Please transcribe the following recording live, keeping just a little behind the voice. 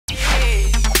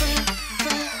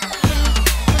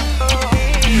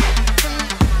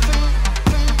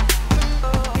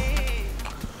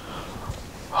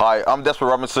Hi, I'm Despa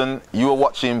Robinson. You are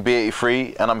watching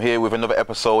B83, and I'm here with another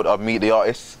episode of Meet the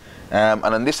Artists. And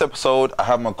in this episode, I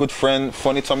have my good friend,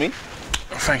 Fannin Tommy.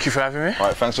 Thank you for having me. All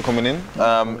right, thanks for coming in.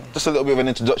 Just a little bit of an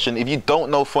introduction. If you don't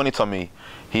know Fannin Tommy,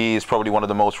 he is probably one of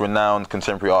the most renowned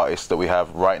contemporary artists that we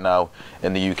have right now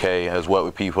in the UK. Has worked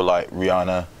with people like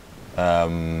Rihanna,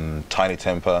 Tinie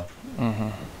Tempah,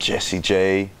 Jessie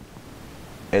J,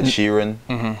 Ed Sheeran,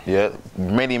 yeah,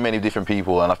 many different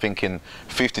people, and I think in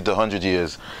 50 to 100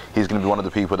 years, he's going to be one of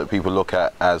the people that people look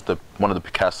at as one of the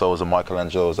Picassos and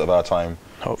Michelangelos of our time.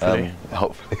 Hopefully.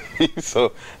 Hopefully.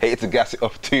 So, hate to gas it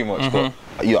up too much, but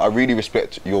yeah, I really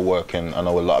respect your work, and I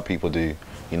know a lot of people do.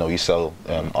 You know, you sell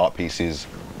art pieces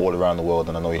all around the world,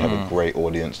 and I know you have a great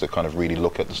audience that kind of really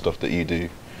look at the stuff that you do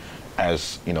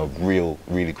as, you know,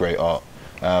 really great art.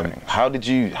 How did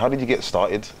you get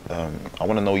started? I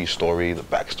want to know your story, the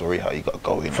backstory, how you got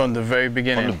going. From the very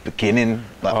beginning. From the beginning.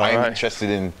 Like, I'm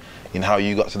interested in how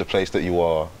you got to the place that you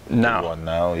are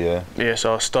now. Yeah. Yeah.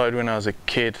 So I started when I was a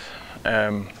kid,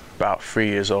 about 3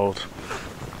 years old.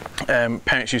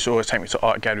 Parents used to always take me to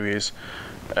art galleries.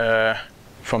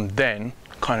 From then,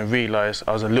 kind of realised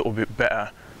I was a little bit better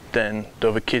than the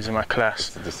other kids in my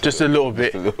class. Just a little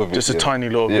bit, just a tiny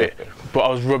little bit. But I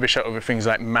was rubbish at other things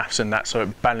like maths and that, so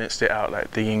it balanced it out,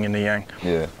 like the yin and the yang.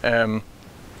 Yeah.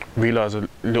 Realised a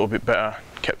little bit better,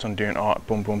 kept on doing art,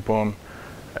 boom, boom, boom.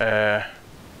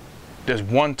 There's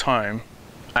one time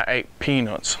I ate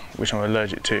peanuts, which I'm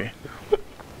allergic to,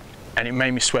 and it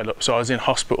made me swell up. So I was in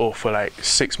hospital for like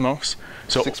 6 months.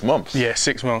 So 6 months? Yeah,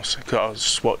 6 months,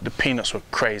 because the peanuts were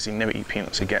crazy, never eat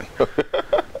peanuts again.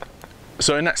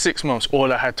 So in that 6 months,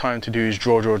 all I had time to do is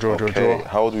draw.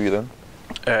 How old were you then?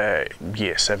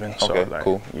 Year 7, so okay, like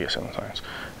cool. year 7 times.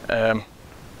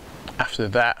 After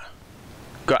that,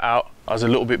 got out. I was a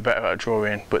little bit better at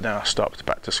drawing, but then I stopped,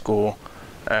 back to school.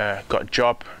 Got a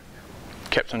job,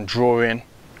 kept on drawing.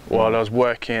 While I was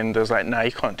working, there was like, nah,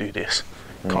 you can't do this.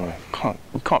 We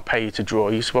can't pay you to draw.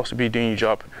 You're supposed to be doing your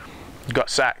job. Got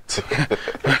sacked.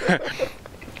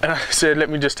 And I said, let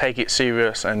me just take it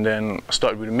serious, and then I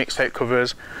started with the mixtape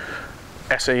covers.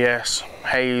 SAS,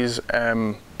 Hayes,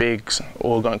 Biggs,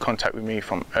 all got in contact with me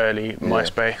from early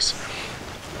MySpace.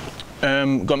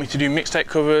 Got me to do mixtape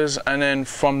covers, and then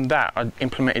from that I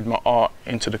implemented my art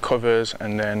into the covers,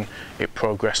 and then it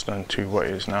progressed on to what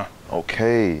it is now.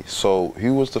 Okay, so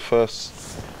who was the first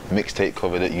mixtape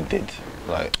cover that you did?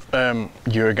 Like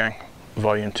Eurogang,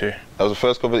 Volume 2. That was the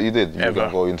first cover that you did? Ever.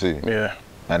 Eurogang Volume 2? Yeah.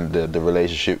 And the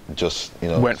relationship just, you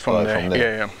know, went from there.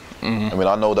 Yeah. I mean,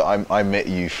 I know that I met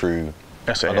you through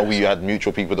SAS. I know we had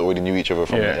mutual people that already knew each other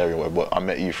from the area, but I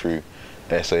met you through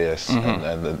SAS and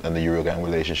the Eurogang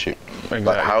relationship. Exactly.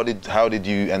 Like, how did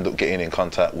you end up getting in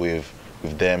contact with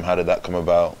them? How did that come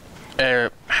about?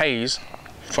 Hayes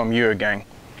from Eurogang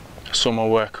saw my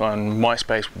work on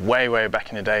MySpace way back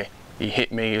in the day. He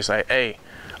hit me. He was like, "Hey,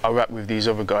 I rap with these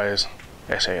other guys,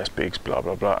 SAS, Biggs, blah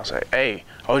blah blah." I was like, "Hey,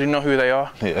 I already know who they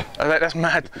are." Yeah. I was like, "That's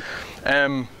mad."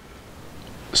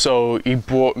 So he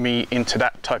brought me into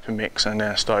that type of mix, and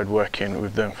then I started working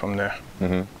with them from there.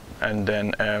 And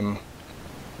then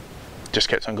just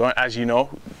kept on going. As you know,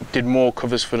 did more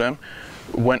covers for them,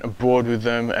 went abroad with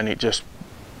them, and it just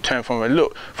turned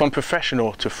from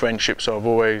professional to friendship. So I've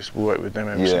always worked with them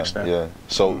ever since then. Yeah.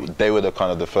 So they were the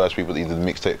kind of the first people that you did the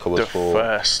mixtape covers for.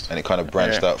 First. And it kind of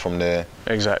branched out from there.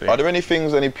 Exactly. Are there any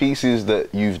pieces that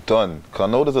you've done? Because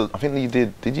I know I think that you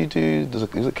did. Did you do?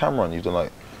 Is it Cameron? You've done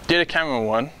like. Did a Cameron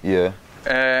one. Yeah.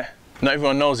 Not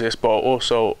everyone knows this, but I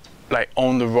also like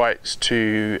own the rights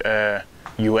to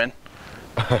UN.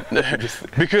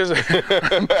 Because this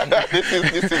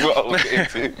is what I was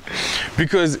getting to.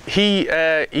 Because he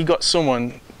got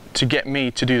someone to get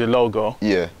me to do the logo.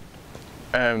 Yeah.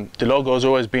 The logo has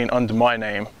always been under my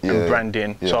name and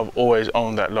branding, so I've always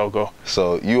owned that logo.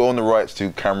 So you own the rights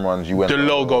to Cameron's UN the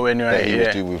logo anyway, that he was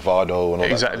doing with Vardo and all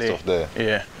that kind of stuff there.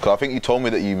 Yeah. Because I think you told me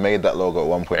that you made that logo at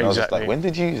one point. And I was just like,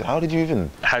 how do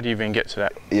you even get to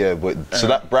that? Yeah, but so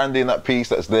that branding, that piece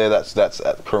that's there, that's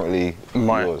currently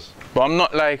yours. But I'm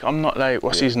not like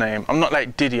what's his name? I'm not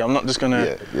like Diddy. I'm not just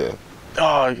gonna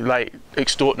like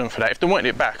extort them for that. If they wanted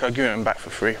it back, I'd give them back for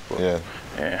free. But,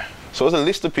 yeah. So as a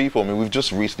list of people, I mean, we've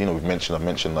just recently, you know, I've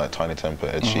mentioned like Tinie Tempah,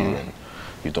 Ed Sheeran.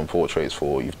 You've done portraits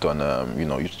for. You've done, you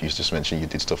know, you just mentioned you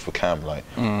did stuff for Cam. Like,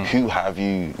 who have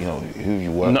you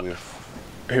worked with?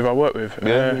 Who have I worked with? Yeah,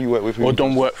 who have you worked with? Or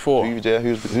done work for?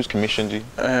 Who's commissioned you?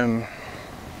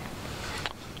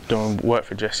 Done work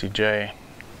for Jessie J,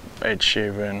 Ed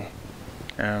Sheeran,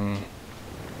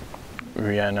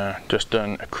 Rihanna. Just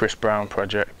done a Chris Brown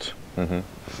project.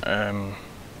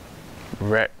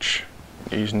 Wretch.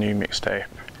 His new mixtape.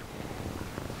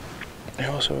 Who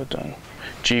else have I done?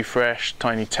 G-Fresh,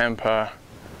 Tinie Tempah.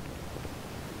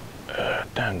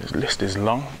 Damn, this list is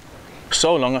long.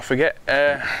 So long, I forget.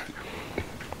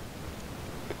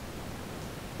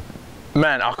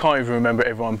 Man, I can't even remember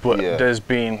everyone, but there's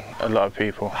been a lot of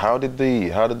people. How did the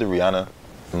Rihanna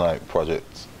like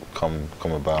project come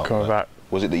about?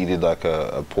 Was it that you did like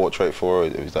a portrait for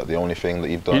her? Is that the only thing that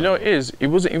you've done? You know, it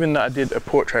wasn't even that I did a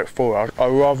portrait for her. I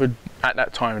rather at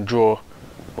that time draw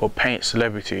or paint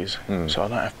celebrities. So I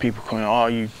don't have people coming, oh,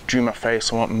 you drew my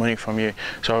face, I want money from you.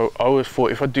 So I always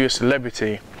thought if I do a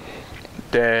celebrity,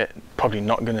 they're probably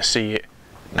not gonna see it.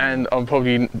 And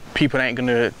people ain't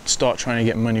gonna start trying to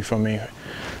get money from me.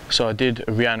 So I did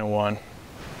a Rihanna one,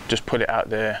 just put it out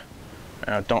there.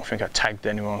 And I don't think I tagged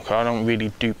anyone, because I don't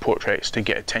really do portraits to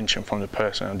get attention from the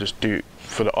person. I just do it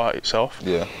for the art itself.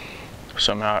 Yeah.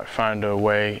 Somehow I found a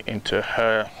way into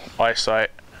her eyesight,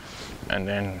 and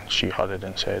then she hollered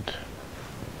and said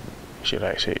she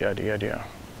likes it, yada yada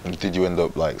yada. Did you end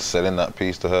up like selling that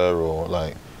piece to her, or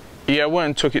like? Yeah, I went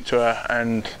and took it to her,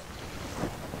 and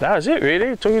that was it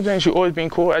really. Took it to her, and she's always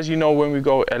been cool. As you know, when we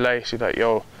go to LA, she's like,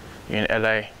 yo, you're in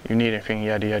LA, you need anything,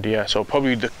 yada yada yada. So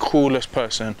probably the coolest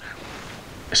person,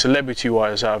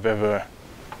 celebrity-wise, I've ever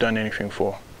done anything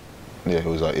for. Yeah, it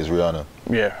was like, is Rihanna.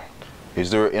 Yeah. Is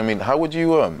there? I mean, how would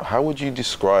you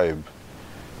describe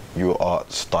your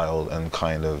art style and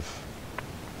kind of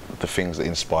the things that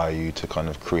inspire you to kind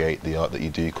of create the art that you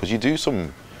do? Because you do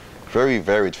some very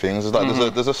varied things. It's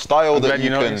like there's a style that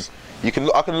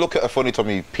I can look at a Funny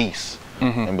Tommy piece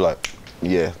and be like,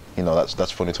 yeah, you know,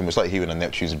 that's Funny Tommy. It's like hearing a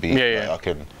Neptune's beat. Yeah,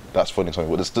 like, that's Funny Tommy.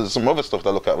 But there's some other stuff that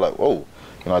I look at like, whoa, you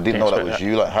know, I didn't know that was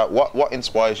you. Like, what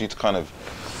inspires you to kind of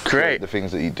create the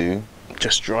things that you do?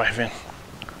 Just driving.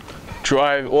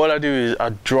 All I do is I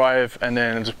drive and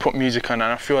then just put music on,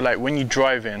 and I feel like when you're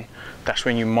driving, that's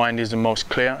when your mind is the most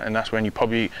clear, and that's when you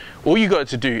all you got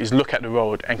to do is look at the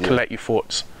road and collect your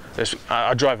thoughts.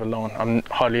 I drive alone, I'm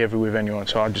hardly ever with anyone,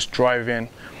 so I just drive in,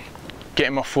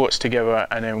 getting my thoughts together,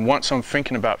 and then once I'm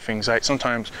thinking about things, like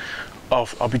sometimes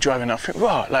I'll be driving and I think,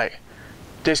 wow, like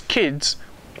there's kids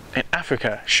in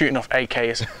Africa shooting off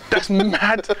AKs, that's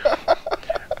mad.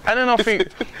 And then I think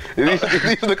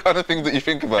these are the kind of things that you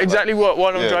think about. Exactly while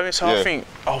I'm driving. So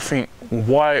I'll think,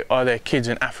 why are there kids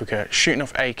in Africa shooting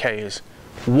off AKs?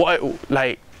 What,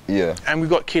 like? Yeah. And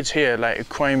we've got kids here like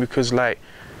crying because like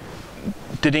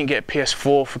they didn't get a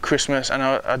PS4 for Christmas, and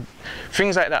I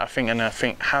things like that. I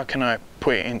think, how can I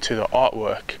put it into the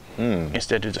artwork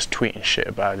instead of just tweeting shit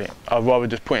about it? I'd rather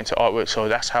just put it into artwork. So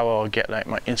that's how I'll get like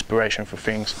my inspiration for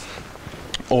things.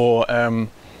 Or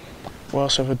what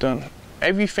else have I done?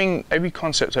 Every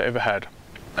concept I ever had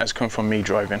has come from me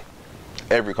driving.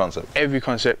 Every concept? Every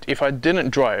concept. If I didn't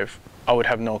drive, I would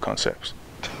have no concepts.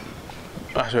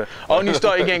 I swear. I only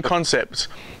started getting concepts.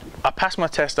 I passed my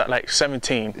test at like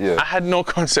 17. Yeah. I had no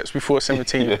concepts before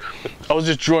 17. Yeah. I was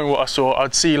just drawing what I saw.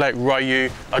 I'd see like Ryu,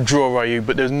 I'd draw Ryu,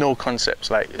 but there's no concepts.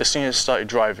 Like as soon as I started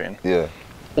driving,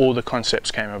 all the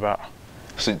concepts came about.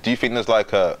 So do you think there's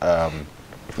like a,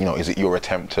 you know, is it your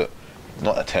attempt to,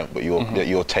 not attempt, but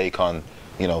your take on,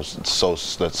 you know,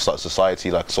 society,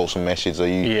 like social message? Are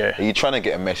you trying to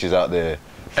get a message out there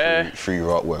through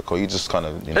your artwork, or you just kind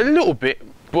of, you know? A little bit,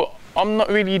 but I'm not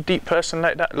really a deep person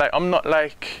like that. Like I'm not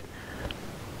like,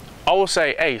 I will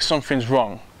say, hey, something's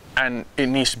wrong and it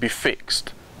needs to be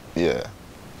fixed. Yeah.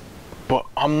 But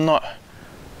I'm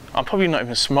probably not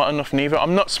even smart enough neither.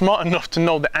 I'm not smart enough to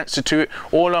know the answer to it.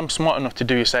 All I'm smart enough to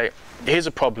do is say, here's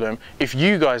a problem. If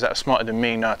you guys that are smarter than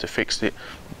me know how to fix it,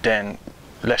 then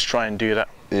let's try and do that.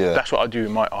 Yeah. That's what I do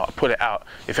with my art. I put it out.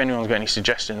 If anyone's got any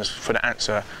suggestions for the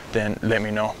answer, then let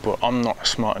me know. But I'm not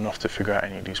smart enough to figure out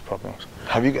any of these problems.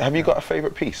 Have you got a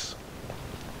favourite piece?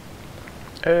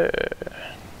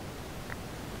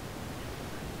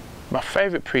 My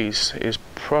favourite piece is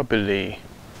probably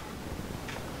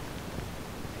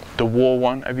the war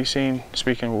one. Have you seen,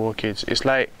 speaking of war kids, it's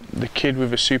like the kid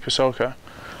with a super soaker,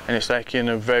 and it's like in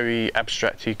a very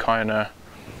abstracty kind of.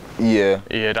 Yeah,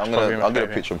 that's probably my favourite. I'll get a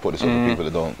picture and put this up for people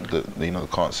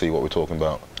that can't see what we're talking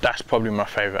about. That's probably my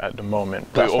favourite at the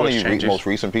moment. That's one of your most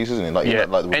recent pieces, isn't it? Like,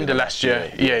 like end of last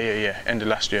year. Yeah. End of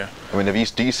last year. I mean,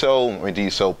 do you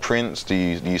sell prints? Do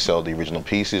you sell the original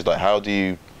pieces? Like, how do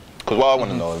you? Because what I want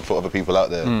to know, and for other people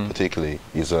out there particularly,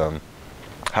 is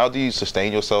how do you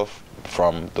sustain yourself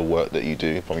from the work that you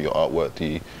do, from your artwork?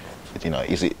 You know,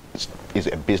 is it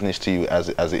a business to you as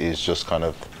it is just kind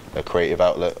of a creative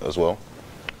outlet as well?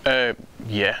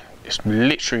 Yeah, it's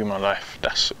literally my life.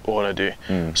 That's all I do.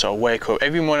 So I wake up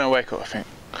every morning. I wake up.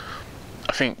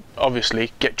 I think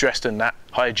obviously get dressed in that,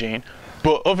 hygiene.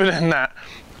 But other than that,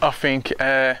 I think what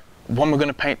am I going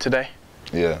to paint today?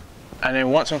 Yeah. And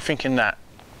then once I'm thinking that,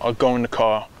 I'll go in the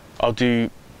car, I'll do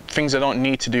things I don't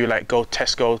need to do, like go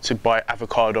Tesco to buy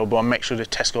avocado, but I'll make sure the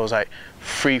Tesco is like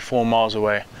 3-4 miles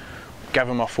away,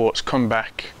 gather my thoughts, come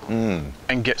back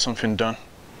and get something done.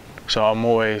 So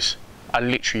I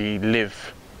literally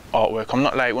live artwork. I'm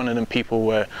not like one of them people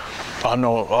where I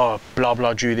know, oh, blah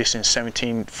blah drew this in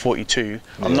 1742.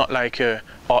 I'm not like a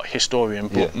art historian,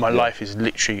 but my life is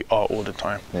literally art all the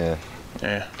time.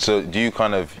 Yeah. So do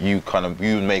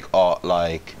you make art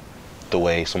like the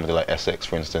way somebody like Essex,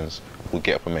 for instance, would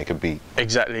get up and make a beat?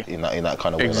 Exactly. In that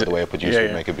kind of way, like the way a producer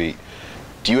would make a beat.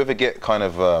 Do you ever get kind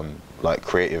of like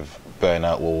creative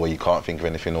burnout, or where you can't think of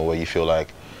anything, or where you feel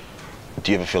like,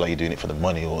 do you ever feel like you're doing it for the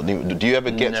money, or do you ever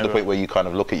get to the point where you kind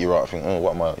of look at your art and think, oh,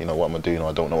 what am I doing, or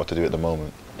I don't know what to do at the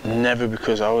moment? Never,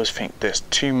 because I always think there's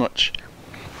too much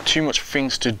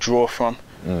things to draw from.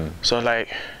 So like,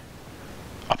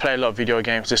 I play a lot of video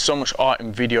games. There's so much art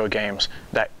in video games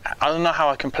that I don't know how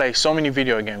I can play so many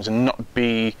video games and not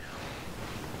be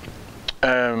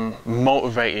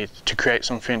motivated to create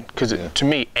something, because to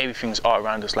me everything's art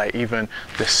around us. Like even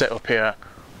the setup here,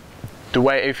 the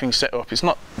way everything's set up, it's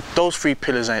not, those 3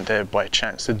 pillars ain't there by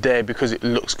chance, they're there because it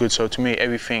looks good. So to me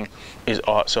everything is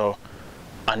art, so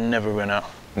I never run out.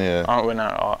 I don't run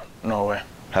out of art, no way.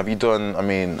 Have you done, I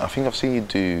mean, I think I've seen you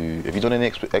do, have you done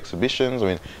any exhibitions? I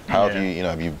mean, how have you,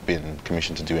 have you been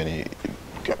commissioned to do any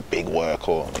big work,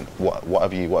 or what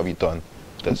have you done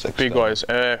that's big wise?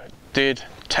 Did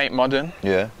Tate Modern.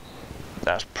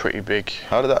 That's pretty big.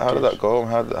 How did that go?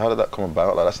 How did that come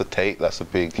about? Like, that's a Tate, that's a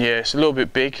big. Yeah, it's a little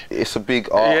bit big. It's a big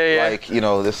art, like,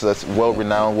 that's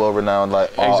well-renowned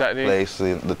like art place,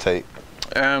 the Tate.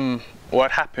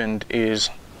 What happened is,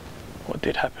 what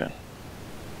did happen?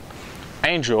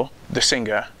 Angel, the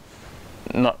singer,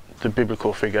 not the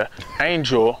biblical figure,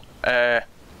 Angel,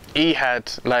 he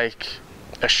had like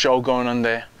a show going on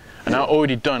there, and I'd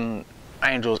already done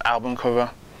Angel's album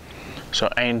cover. So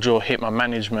Angel hit my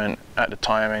management at the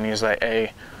time, and he was like,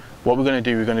 hey, what we're gonna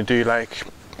do, we're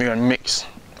gonna mix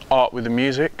art with the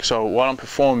music. So while I'm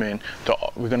performing,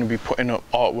 we're gonna be putting up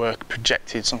artwork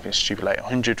projected, something stupid like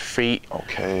 100 feet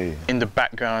in the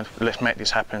background. Let's make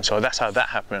this happen. So that's how that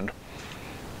happened.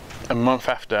 A month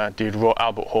after, I did Royal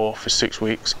Albert Hall for 6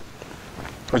 weeks,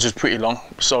 which is pretty long,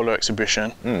 solo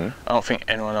exhibition. I don't think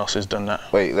anyone else has done that.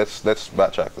 Wait, let's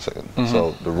backtrack a second.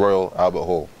 So the Royal Albert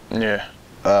Hall.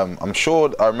 I'm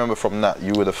sure I remember from that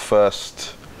you were the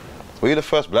first. Were you the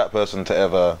first black person to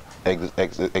ever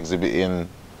exhibit in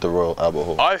the Royal Albert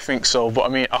Hall? I think so, but I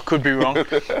mean, I could be wrong.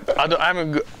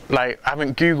 I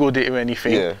haven't Googled it or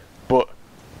anything. But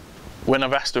when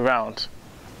I've asked around,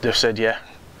 they've said yeah.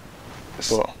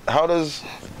 But how does,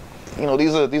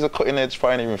 these are cutting edge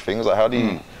pioneering things. Like, how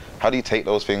do you take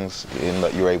those things in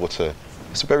that you're able to?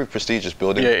 It's a very prestigious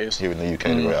building here in the UK,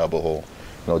 the Royal Albert Hall.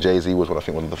 Jay-Z was one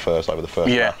of the first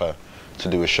rapper to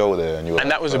do a show there, and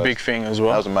that was a big thing as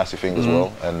well. That was a massive thing as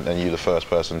well, and you're the first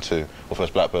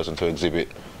black person to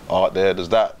exhibit art there. Does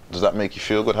that make you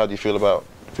feel good? How do you feel about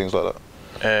things like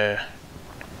that?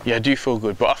 Yeah, I do feel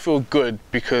good, but I feel good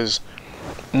because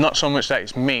not so much that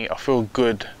it's me. I feel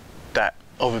good that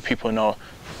other people know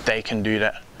they can do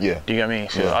that. Do you get me?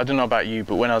 So I don't know about you,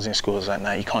 but when I was in school, I was like,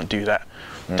 nah, you can't do that.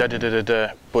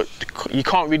 But you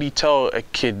can't really tell a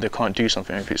kid they can't do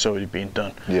something if it's already been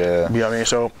done. You know what I mean?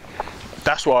 So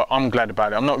that's why I'm glad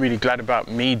about it. I'm not really glad about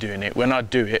me doing it. When I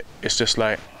do it, it's just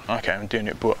like, okay, I'm doing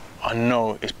it, but I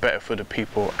know it's better for the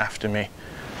people after me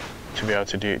to be able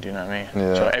to do it. Do you know what I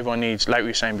mean? So everyone needs, like we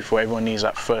were saying before, everyone needs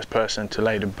that first person to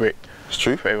lay the brick. It's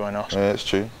true. For everyone else. Yeah, it's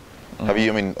true. Have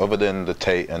you, I mean, other than the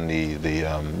Tate and the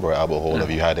Royal Albert Hall, have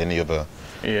you had any other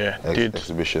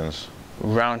exhibitions?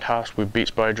 Roundhouse with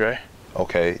Beats by Dre.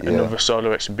 Another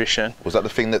solo exhibition. Was that the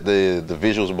thing that the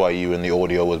visuals were by you and the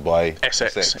audio was by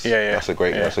SX?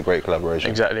 That's a great collaboration.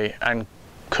 Exactly, and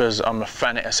because I'm a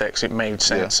fan of SX, it made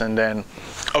sense. And then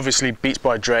obviously Beats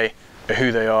by Dre are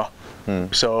who they are.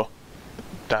 So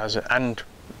that was it. And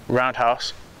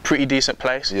Roundhouse, pretty decent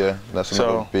place. That's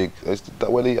another big. Is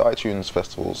that where the iTunes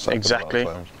festivals? Exactly.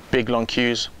 Big long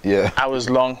queues. Hours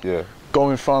long.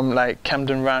 Going from like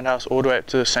Camden Roundhouse all the way up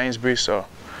to Sainsbury's. So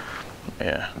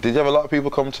Did you have a lot of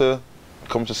people come to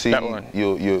see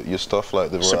your stuff, like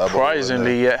the Royal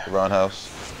surprisingly Albert, the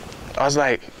Roundhouse? I was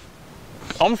like,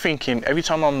 I'm thinking every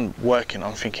time I'm working,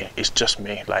 I'm thinking it's just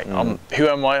me. Like, who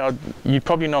am I? You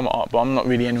probably know my art, but I'm not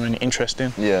really anyone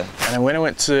interesting. And then when I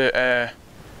went to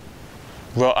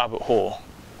Royal Albert Hall,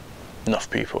 enough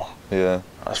people.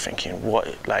 I was thinking,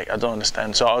 what? Like, I don't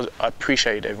understand. So I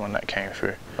appreciated everyone that came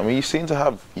through. I mean, you seem to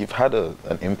have, you've had an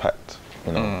impact,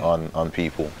 on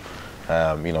people,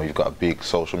 You know, you've got a big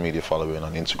social media following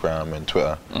on Instagram and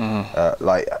Twitter.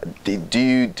 Like, do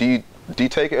you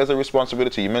take it as a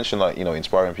responsibility? You mentioned, like, you know,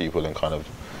 inspiring people and kind of,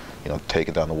 you know,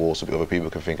 taking down the walls so other people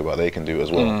can think about they can do it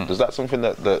as well. Is that something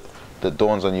that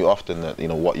dawns on you often, that, you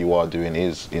know, what you are doing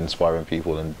is inspiring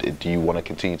people, and do you want to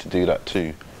continue to do that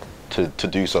too, to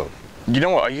do so? You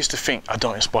know what, I used to think I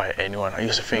don't inspire anyone. I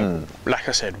used to think, like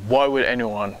I said, why would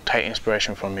anyone take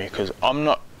inspiration from me? Because I'm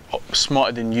not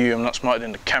smarter than you, I'm not smarter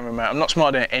than the cameraman, I'm not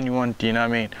smarter than anyone, do you know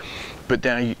what I mean? But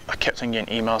then I kept on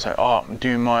getting emails like, oh, I'm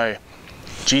doing my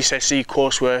GCSE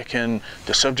coursework and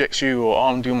the subjects you, or oh,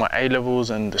 I'm doing my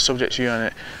A-levels and the subjects you,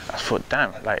 and I thought,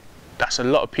 damn, like, that's a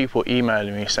lot of people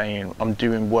emailing me saying I'm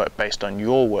doing work based on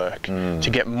your work to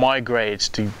get my grades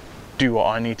to do what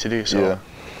I need to do. So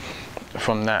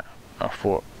from that, I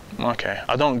thought, okay,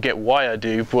 I don't get why I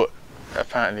do, but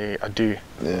apparently I do.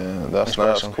 Yeah, that's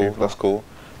cool. People. That's cool.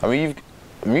 I mean,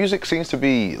 music seems to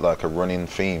be like a running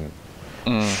theme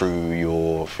through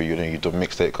your, you know, you've done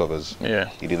mixtape covers.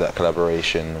 Yeah. You did that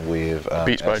collaboration with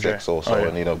Beats by Dre also,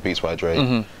 and you know, Beats by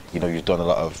Dre. You know, you've done a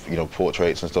lot of, you know,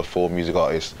 portraits and stuff for music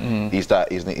artists. Is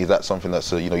that something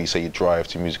that's you know, you say you drive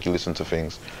to music, you listen to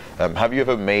things. Have you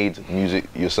ever made music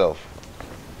yourself?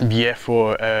 Yeah,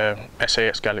 for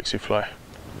SAS Galaxy Fly.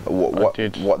 What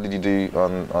did you do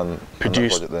on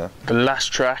produced that project there? The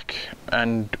last track,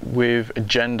 and with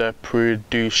Agenda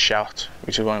produced Shout,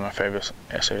 which is one of my favourite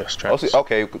SAS tracks. Oh,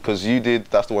 okay, because you did,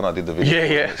 that's the one I did the video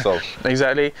for, yeah. So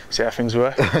exactly, see how things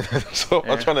work. So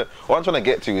what I'm trying to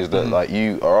get to is that like,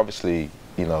 you are obviously,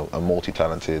 you know, a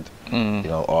multi-talented you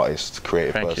know, artist,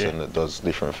 creative person that does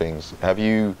different things. Have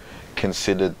you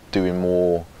considered doing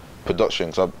more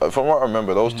production? So from what I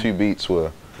remember, those two beats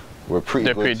were pretty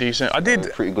good. Pretty decent. I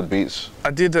did pretty good beats.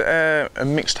 I did a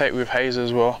mixtape with Hayes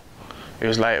as well. It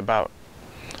was like about,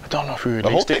 I don't know if we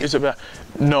released it. It was about,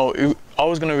 no, I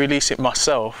was gonna release it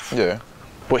myself. Yeah.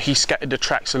 But he scattered the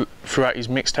tracks throughout his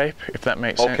mixtape, if that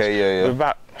makes sense. Okay, yeah.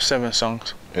 About 7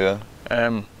 songs. Yeah.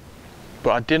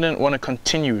 But I didn't want to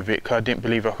continue with it because I didn't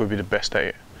believe I could be the best at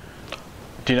it.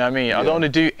 Do you know what I mean? I don't want to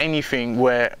do anything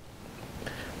where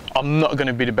I'm not going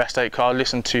to be the best at it. Cause I'll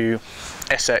listen to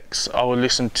SX, I will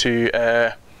listen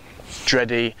to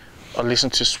Dreddy, I'll listen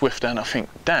to Swift, and I think,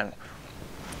 damn,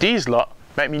 these lot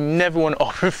make me never want to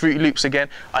open Fruity Loops again.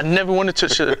 I never want to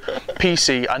touch a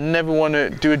PC. I never want to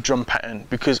do a drum pattern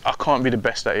because I can't be the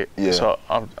best at it. Yeah. So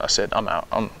I said, I'm out.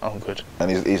 I'm good.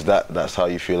 And is that's how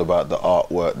you feel about the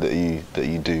artwork that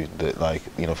you do? That, like,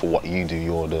 you know, for what you do,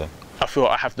 you're the. I feel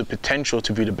I have the potential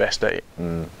to be the best at it. Do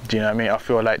you know what I mean? I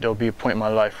feel like there'll be a point in my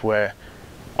life where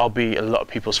I'll be a lot of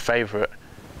people's favourite,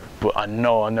 but I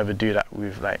know I'll never do that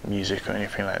with like music or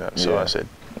anything like that. So I said,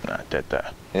 nah, dead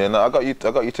that. Yeah, no, I got you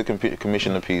to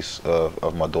commission a piece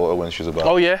of my daughter when she was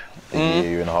about a year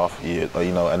and a half, you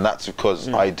know, and that's because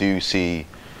I do see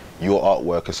your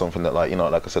artwork as something that, like, you know,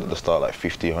 like I said at the start, like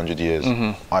 50, 100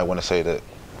 years, I want to say that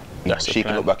you know, she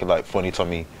can look back and like, funny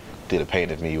Tommy did a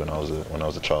painting of me when I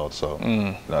was a child. So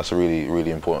that's a really,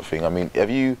 really important thing. I mean,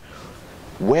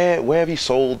 where have you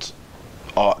sold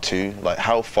art to? Like,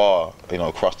 how far, you know,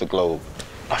 across the globe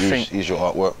is your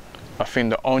artwork? I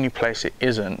think the only place it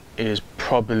isn't is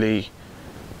probably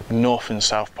North and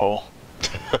South Pole.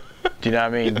 Do you know what I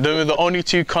mean? They're the only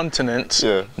two continents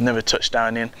never touched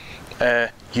down in.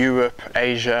 Europe,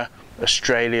 Asia,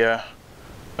 Australia,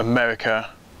 America.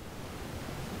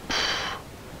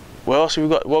 What else have we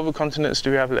got? What other continents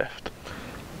do we have left?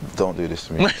 Don't do this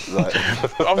to me.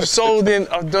 Like, I've sold in.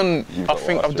 I've done. I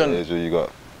think I've done.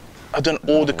 I've done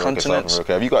all the continents. South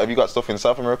America. Have you got stuff in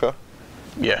South America?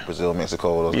 Yeah. Brazil,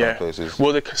 Mexico, those kind of places.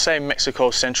 Well, they say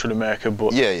Mexico, Central America,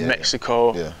 but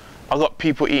Mexico. Yeah. I got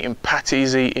people eating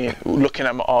patties, looking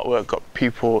at my artwork. Got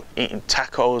people eating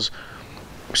tacos,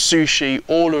 sushi,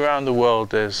 all around the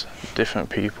world. There's different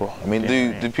people. I mean,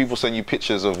 do people send you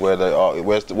pictures of where they are?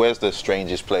 Where's the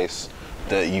strangest place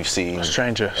that you've seen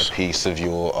a piece of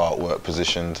your artwork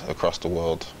positioned across the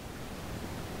world?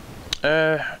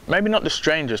 Maybe not the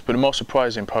strangest, but the most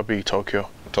surprising, probably Tokyo.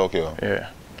 Tokyo. Yeah,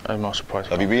 the most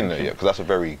surprising. Have you been there yet? Because that's a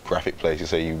very graphic place. You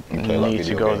say you play like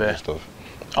video games and stuff.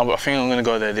 I think I'm going to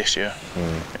go there this year.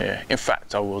 Yeah. In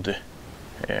fact, I will do.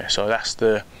 Yeah. So that's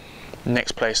the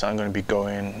next place I'm going to be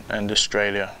going, and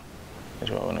Australia is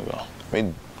where I want to go. I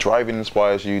mean, driving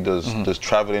inspires you. Does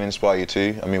traveling inspire you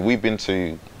too? I mean, we've been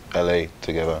to LA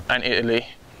together. And Italy.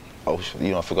 Oh,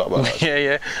 you know, I forgot about that.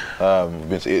 Yeah. We've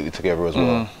been to Italy together as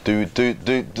well. Do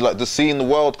like, does seeing the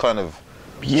world kind of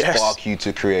spark you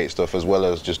to create stuff as well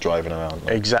as just driving around?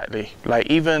 Exactly. Like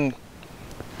even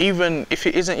even if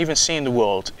it isn't even seeing the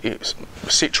world, it's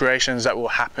situations that will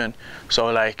happen.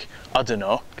 So like, I don't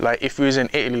know, like if we was in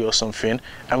Italy or something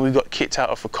and we got kicked out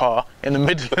of a car in the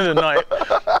middle of the night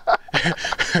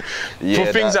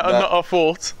for things that are not our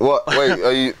fault. What? Wait,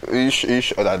 are you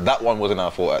that one wasn't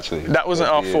our fault actually. That wasn't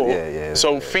our fault. Yeah.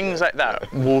 So things like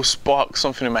that will spark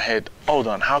something in my head. Hold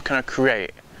on, how can I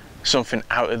create something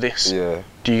out of this? Yeah.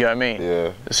 Do you get what I mean?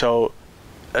 Yeah. So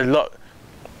a lot.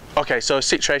 Okay, so a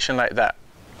situation like that.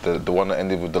 The one that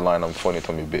ended with the line, "I'm funny,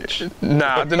 Tommy, bitch."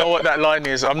 Nah, I don't know what that line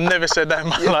is. I've never said that in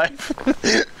my life.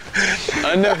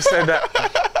 I never said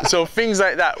that. So things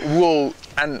like that will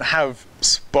and have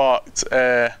sparked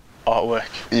artwork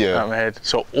out of my head.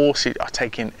 So I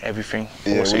take in everything.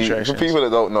 Yeah, all situations. for people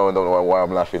that don't know and don't know why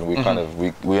I'm laughing, we kind of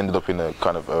we ended up in a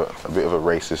kind of a bit of a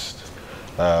racist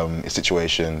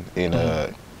situation in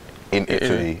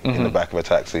Italy in the back of a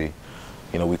taxi.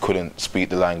 You know, we couldn't speak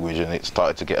the language and it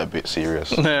started to get a bit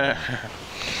serious.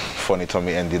 Funny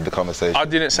Tommy ended the conversation. I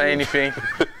didn't say anything.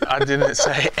 I didn't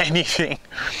say anything.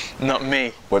 Not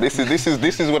me. Well, this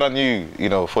is when I knew, you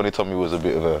know, Funny Tommy was a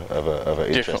bit of a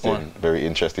interesting, very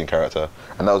interesting character,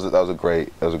 and that was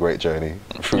a great journey.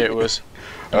 Yeah, it was.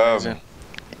 Amazing.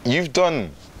 You've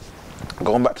done,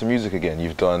 going back to music again.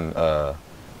 You've done a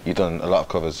lot of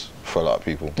covers for a lot of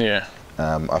people. Yeah.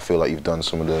 I feel like you've done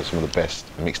some of the best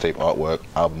mixtape artwork,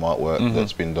 album artwork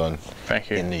that's been done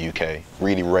in the UK.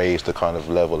 Really raised the kind of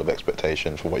level of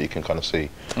expectation for what you can kind of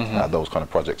see at those kind of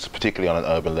projects, particularly on an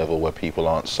urban level where people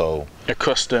aren't so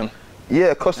accustomed. Yeah,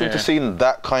 accustomed to seeing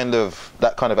that kind of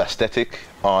aesthetic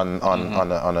on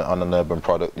an urban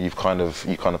product. You kind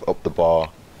of upped the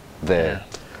bar there.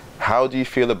 Yeah. How do you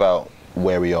feel about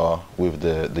where we are with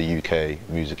the UK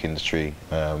music industry,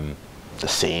 the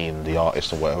scene, the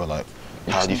artists, and whatever? Like,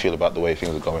 how do you feel about the way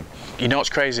things are going? You know what's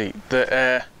crazy?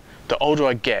 The older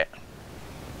I get,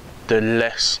 the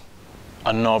less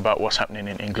I know about what's happening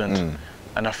in England.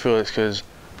 And I feel it's because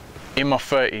in my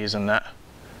 30s and that,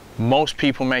 most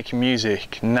people making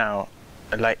music now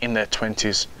are like in their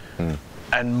 20s.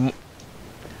 And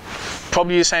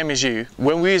probably the same as you.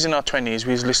 When we was in our 20s,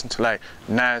 we was listening to like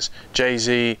Nas,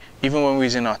 Jay-Z, even when we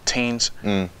was in our teens.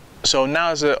 So now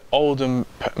as an older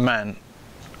man,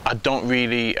 I don't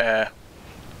really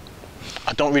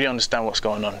understand what's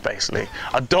going on, basically.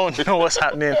 I don't know what's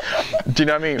happening. Do you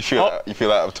know what I mean? You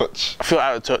feel out of touch? I feel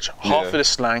out of touch. Half of the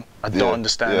slang, I don't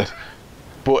understand.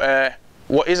 But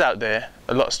what is out there,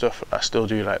 a lot of stuff I still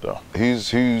do like though.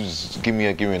 Give me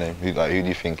a name. Who do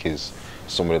you think is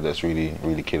somebody that's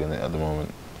really killing it at the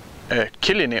moment?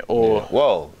 Killing it, or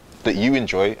well, that you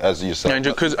enjoy as yourself.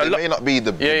 Because it may not be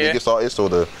the biggest artist or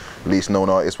the least known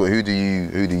artist, but who do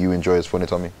you enjoy as Funny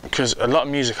Tommy? Because a lot of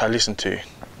music I listen to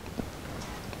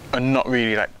are not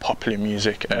really like popular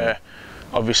music.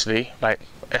 Obviously, like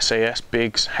SAS,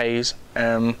 Biggs, Hayes,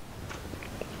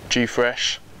 G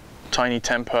Fresh, Tinie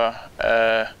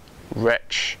Tempah,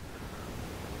 Wretch,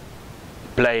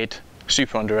 Blade.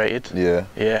 Super underrated.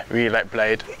 Yeah, really like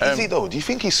Blade. Is he though? Do you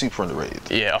think he's super underrated?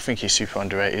 Yeah, I think he's super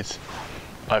underrated.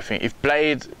 I think if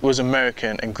Blade was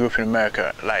American and grew up in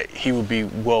America, like, he would be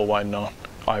worldwide known,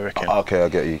 I reckon. Okay, I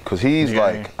get you. Because he's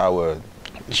like our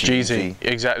Jeezy.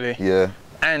 Exactly. Yeah.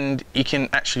 And he can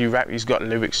actually rap, he's got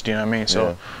lyrics, do you know what I mean?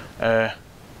 So,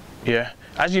 yeah.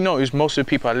 As you notice, most of the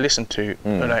people I listen to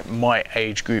are like my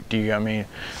age group, do you know what I mean?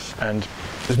 And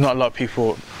there's not a lot of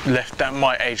people left at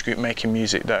my age group making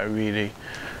music that are really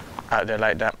out there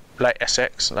like that. Like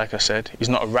SX, like I said, he's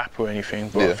not a rapper or anything,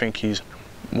 but I think he's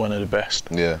one of the best.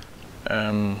 Yeah.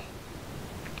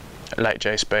 Like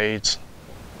J Spades.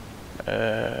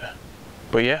 But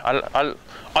yeah,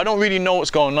 I don't really know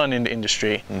what's going on in the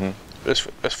industry.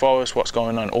 As far as what's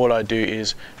going on, all I do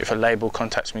is, if a label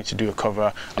contacts me to do a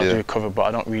cover, I'll do a cover, but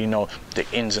I don't really know the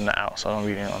ins and the outs. I don't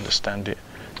really understand it.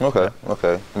 Okay.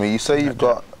 I mean, you say you've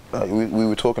got, we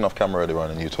were talking off camera earlier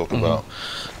on, and you were talking about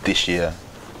this year,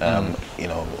 you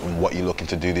know, what you're looking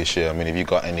to do this year. I mean, have you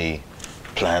got any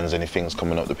plans, any things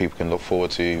coming up that people can look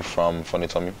forward to from Funny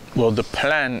Tommy? Well, the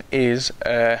plan is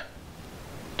to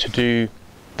do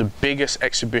the biggest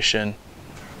exhibition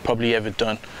probably ever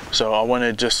done. So I want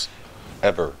to just...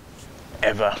 Ever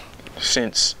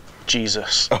since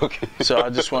Jesus. Okay. So I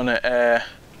just want to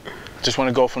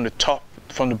go from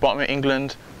the bottom of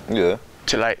England to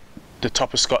like the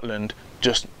top of Scotland,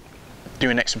 just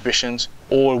doing exhibitions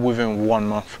all within 1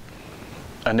 month.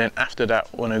 And then after that,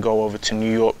 I want to go over to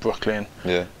New York, Brooklyn,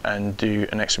 and do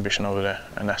an exhibition over there,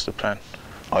 and that's the plan.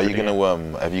 Are you gonna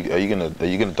are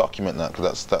you gonna document that?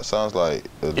 Because that sounds like.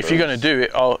 If you're gonna do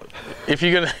it, if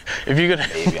you're gonna.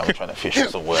 Maybe I'm trying to fish for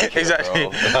some work. Exactly.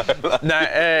 Bro.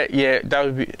 Yeah, that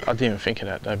would be. I didn't even think of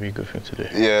that. That'd be a good thing to do.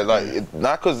 Yeah, like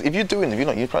because if you're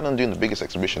planning on doing the biggest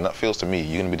exhibition, that feels to me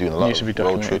you're gonna be doing a lot of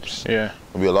road trips. Yeah.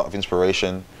 There'll be a lot of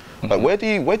inspiration. Like where do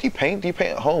you paint? Do you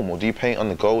paint at home or do you paint on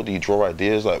the go? Do you draw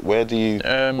ideas? Like where do you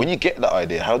when you get that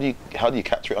idea? How do you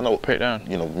capture it? I know put it down.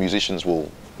 You know, musicians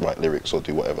will write lyrics or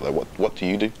do whatever. Like what do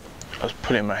you do? I just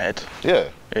put it in my head. Yeah.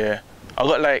 Yeah. I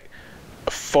got like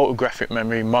a photographic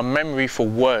memory. My memory for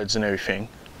words and everything,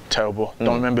 terrible.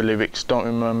 Don't remember lyrics. Don't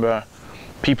remember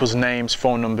people's names,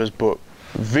 phone numbers, but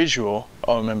visual,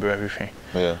 I remember everything.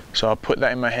 Yeah. So I put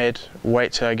that in my head.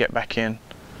 Wait till I get back in.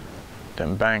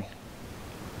 Then bang.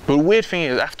 But the weird thing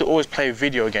is, I have to always play a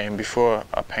video game before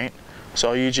I paint.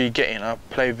 So I usually get in, I'll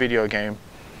play a video game,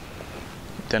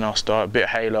 then I'll start a bit of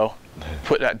Halo,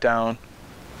 put that down,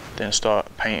 then start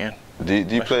painting. Do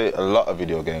you play a lot of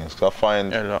video games? Cause I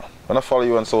find a lot. When I follow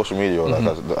you on social media,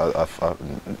 like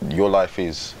your life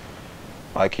is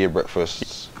Ikea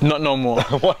breakfasts. Not no more.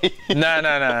 Why?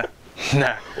 Nah.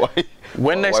 Why?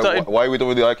 Why are we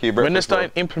doing the Ikea breakfast? When they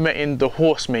started implementing the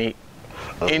horse meat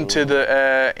into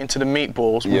the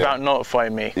meatballs without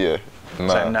notifying me. Yeah.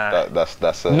 Nah.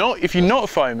 That's no, if you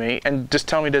notify me and just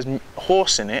tell me there's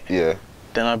horse in it. Yeah.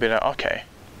 Then I'll be like, okay,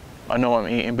 I know what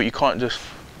I'm eating, but you can't just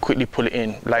quickly pull it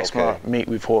in, lace my meat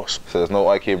with horse. So there's no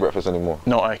IKEA breakfast anymore?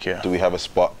 No IKEA. Do we have a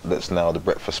spot that's now the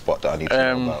breakfast spot that I need to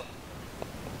know about?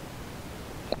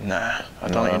 Nah, I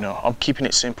don't even know. I'm keeping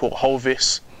it simple.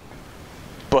 Hovis,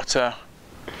 butter,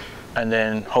 and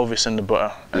then Hovis and the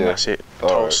butter, and that's it.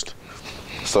 Toast.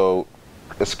 Right. So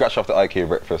let's scratch off the IKEA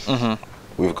breakfast.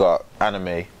 We've got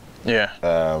anime.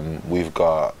 Yeah. We've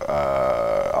got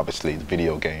obviously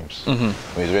video games. I mean,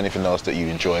 is there anything else that you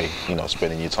enjoy, you know,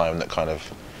 spending your time that kind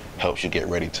of helps you get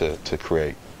ready to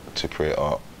create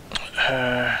art?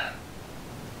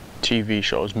 TV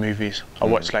shows, movies. I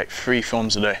watch like 3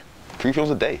 films a day. 3 films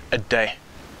a day? A day.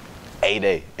 A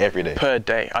day, every day? Per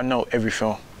day. I know every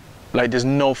film. Like there's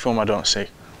no film I don't see.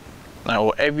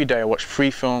 Like, every day I watch 3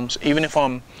 films. Even if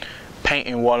I'm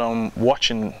painting while I'm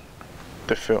watching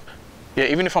the film. Yeah,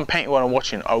 even if I'm painting while I'm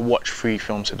watching, I watch 3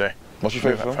 films a day. What's your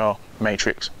favourite film?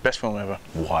 Matrix. Best film ever.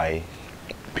 Why?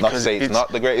 Because not to say it's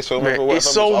not the greatest film ever. I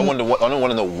don't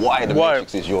want to know why the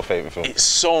Matrix is your favourite film. It's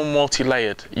so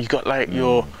multi-layered. You got like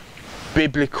your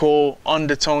biblical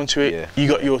undertone to it. You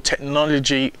got your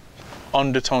technology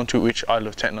undertone to it, which I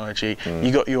love technology.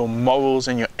 You got your morals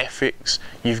and your ethics.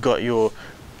 You've got your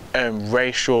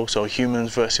racial, so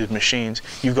humans versus machines.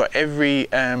 You've got every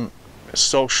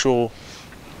social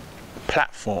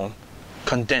platform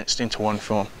condensed into one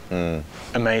film.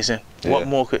 Amazing. What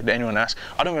more could anyone ask?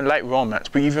 I don't even like romance,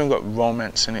 but you've even got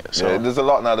romance in it. So yeah, there's a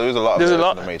lot now. There is a lot. There's a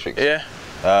lot in the Matrix. Yeah.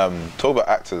 Talk about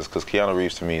actors, because Keanu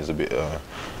Reeves to me is a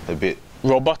bit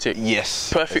robotic.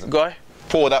 Yes. Perfect guy.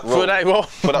 For that role. For that role.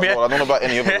 For that role. I don't know about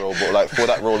any other role, but like for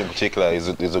that role in particular, is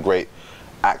a great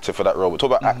actor for that role. But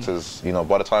talk about actors. You know,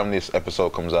 by the time this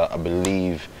episode comes out, I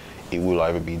believe it will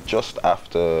either be just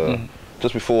after,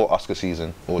 just before Oscar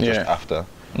season, or just after.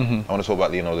 I want to talk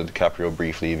about Leonardo DiCaprio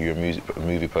briefly. If you're a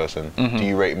movie person, do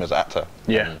you rate him as an actor?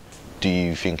 Yeah. Do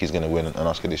you think he's going to win an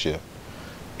Oscar this year?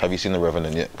 Have you seen The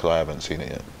Revenant yet? Because I haven't seen it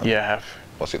yet. Yeah, I have.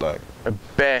 What's it like? A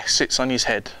bear sits on his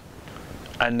head,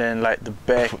 and then like the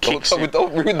bear kicks him.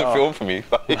 Don't ruin the film for me.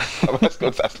 I'm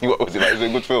going to ask you, what was it like? Is it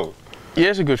a good film?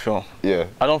 Yeah, it's a good film. Yeah.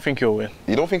 I don't think he'll win.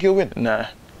 You don't think he'll win? Nah.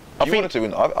 I think to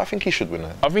win. I think he should win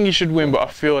it. I think he should win, but I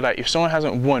feel like if someone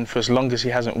hasn't won for as long as he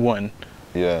hasn't won,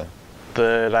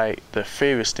 the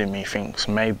theorist in me thinks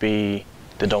maybe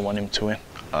they don't want him to win.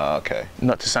 Okay.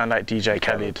 Not to sound like DJ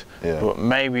Khaled, but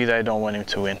maybe they don't want him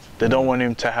to win. They don't want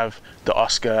him to have the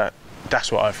Oscar.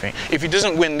 That's what I think. If he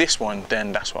doesn't win this one,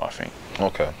 then that's what I think.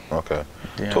 Okay.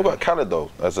 Yeah. Talk about Khaled though,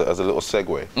 as a little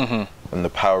segue, and the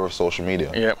power of social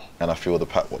media. Yep. And I feel the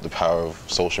power of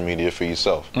social media for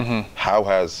yourself. How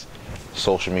has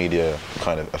social media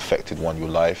kind of affected your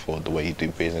life, or the way you do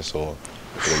business, or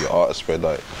your art is spread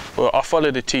like? Well, I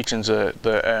follow the teachings of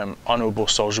the Honourable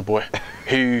Soulja Boy,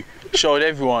 who showed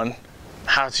everyone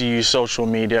how to use social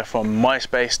media from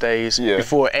MySpace days,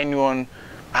 before anyone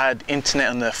had internet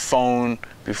on their phone,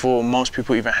 before most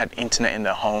people even had internet in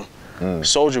their home.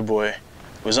 Soulja Boy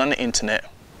was on the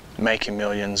internet making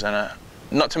millions, and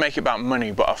not to make it about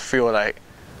money, but I feel like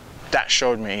that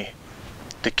showed me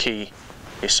the key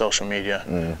is social media,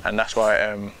 and that's why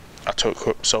I took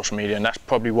up social media, and that's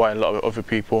probably why a lot of other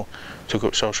people took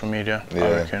up social media, I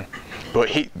reckon. But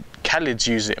Khaled's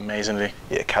used it amazingly.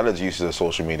 Yeah, Khaled's use of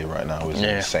social media right now is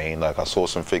insane. Like, I saw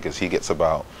some figures. He gets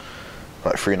about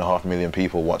like 3.5 million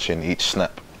people watching each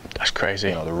snap. That's crazy.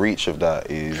 You know, the reach of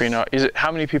that is... Is it,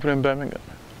 how many people in Birmingham?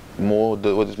 More,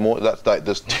 that's like,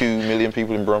 there's 2 million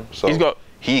people in Brum. So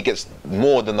he gets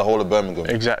more than the whole of Birmingham.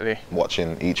 Exactly.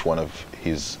 Watching each one of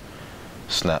his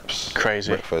snaps.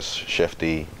 Crazy. Breakfast, Chef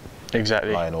D.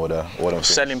 Exactly. Line Order.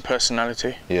 Selling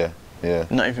personality. Yeah, yeah.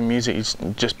 Not even music, it's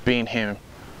just being him.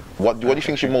 What do you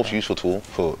think is your most useful tool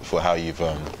for how you've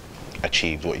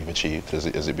achieved what you've achieved? Has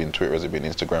it been Twitter? Has it been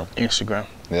Instagram? Instagram.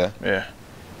 Yeah? Yeah.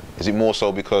 Is it more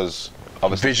so because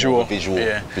obviously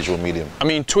visual medium? I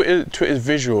mean, Twitter's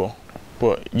visual,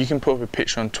 but you can put up a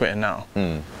picture on Twitter now.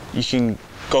 You can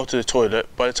go to the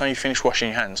toilet. By the time you finish washing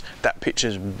your hands, that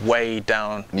picture's way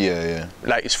down. Yeah, yeah.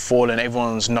 Like it's falling.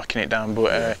 Everyone's knocking it down.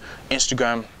 But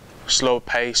Instagram, slow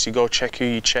pace. You go check who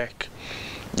you check.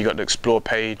 You got the explore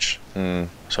page. So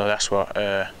that's what.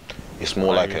 It's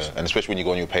more like and especially when you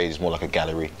go on your page, it's more like a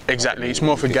gallery. Exactly. It's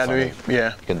more for gallery.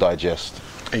 Yeah. You can digest.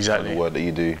 Exactly. The work that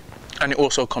you do. And it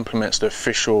also complements the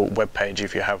official web page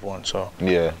if you have one. So.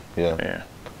 Yeah, yeah. Yeah.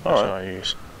 All That's right. what I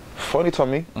use. Funny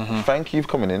Tommy, thank you for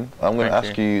coming in. I'm going to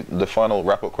ask you the final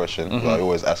wrap-up question that I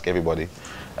always ask everybody.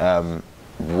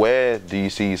 Where do you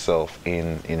see yourself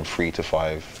in 3 to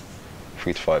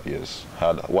 5 years?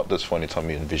 What does Funny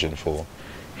Tommy envision for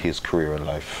his career and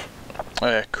life?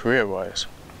 Career-wise,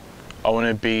 I want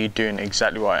to be doing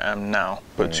exactly what I am now,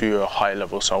 but to a high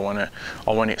level. So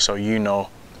I want it so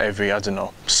every, I don't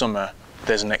know, summer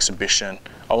there's an exhibition.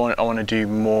 I want to do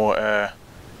more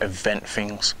event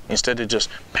things instead of just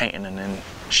painting and then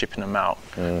shipping them out.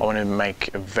 I want to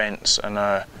make events, and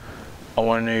I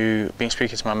want to, been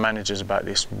speaking to my managers about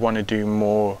this, want to do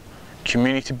more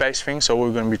community-based things. So what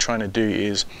we're going to be trying to do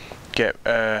is get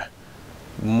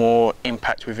more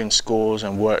impact within schools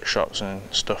and workshops and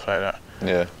stuff like that.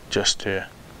 Yeah. Just to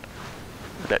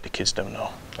let the kids them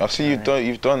know. I see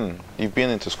you've been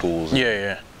into schools. Yeah,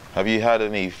 yeah. Have you had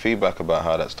any feedback about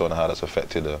how that's done, how that's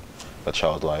affected a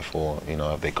child's life, or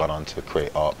have they gone on to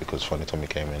create art because Funny Tommy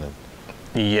came in?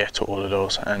 Yeah, to all of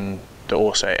those, and they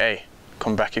all say, "Hey,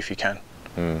 come back if you can."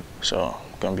 So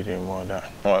I'm gonna be doing more of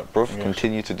that. All right, bro. Yes.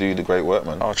 Continue to do the great work,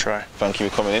 man. I'll try. Thank you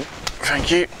for coming in.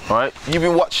 Thank you. All right, you've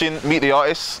been watching Meet the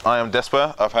Artists. I am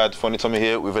Despa. I've had Funny Tommy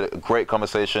here. We've had a great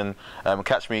conversation.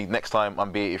 Catch me next time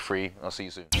on Be 83. I'll see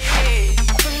you soon.